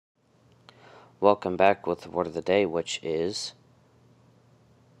Welcome back with the word of the day, which is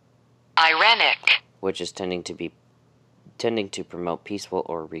Irenic. Which is tending to promote peaceful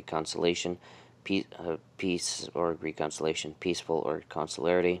or reconciliation, peace or reconciliation, peaceful or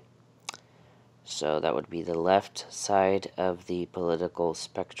consularity. So that would be the left side of the political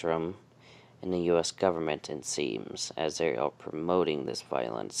spectrum in the U.S. government, it seems, as they are promoting this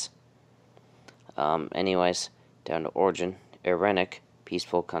violence. Anyways, down to origin, Irenic,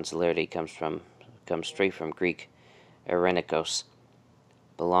 peaceful consularity, comes straight from Greek Irenikos,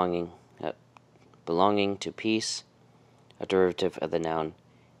 belonging to peace, a derivative of the noun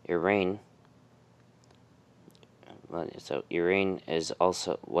Irene. So Irene was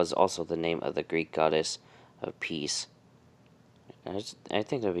also the name of the Greek goddess of peace. I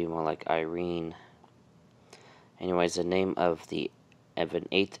think that'd be more like Irene. Anyways, the name of an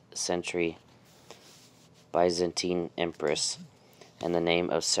 8th century Byzantine empress, and the name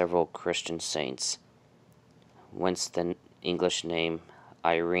of several Christian saints. Whence the English name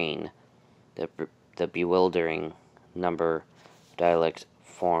Irene. The bewildering number dialect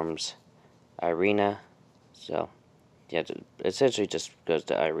forms Irina. So, yeah, it essentially just goes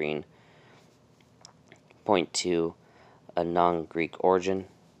to Irene. Point 2, a non-Greek origin.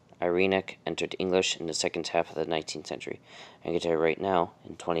 Irenic entered English in the second half of the 19th century. I can tell you right now,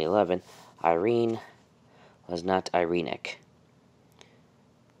 in 2011, Irene was not Irenic.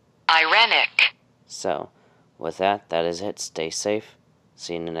 Irenic. So, with that is it. Stay safe.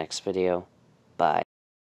 See you in the next video. Bye.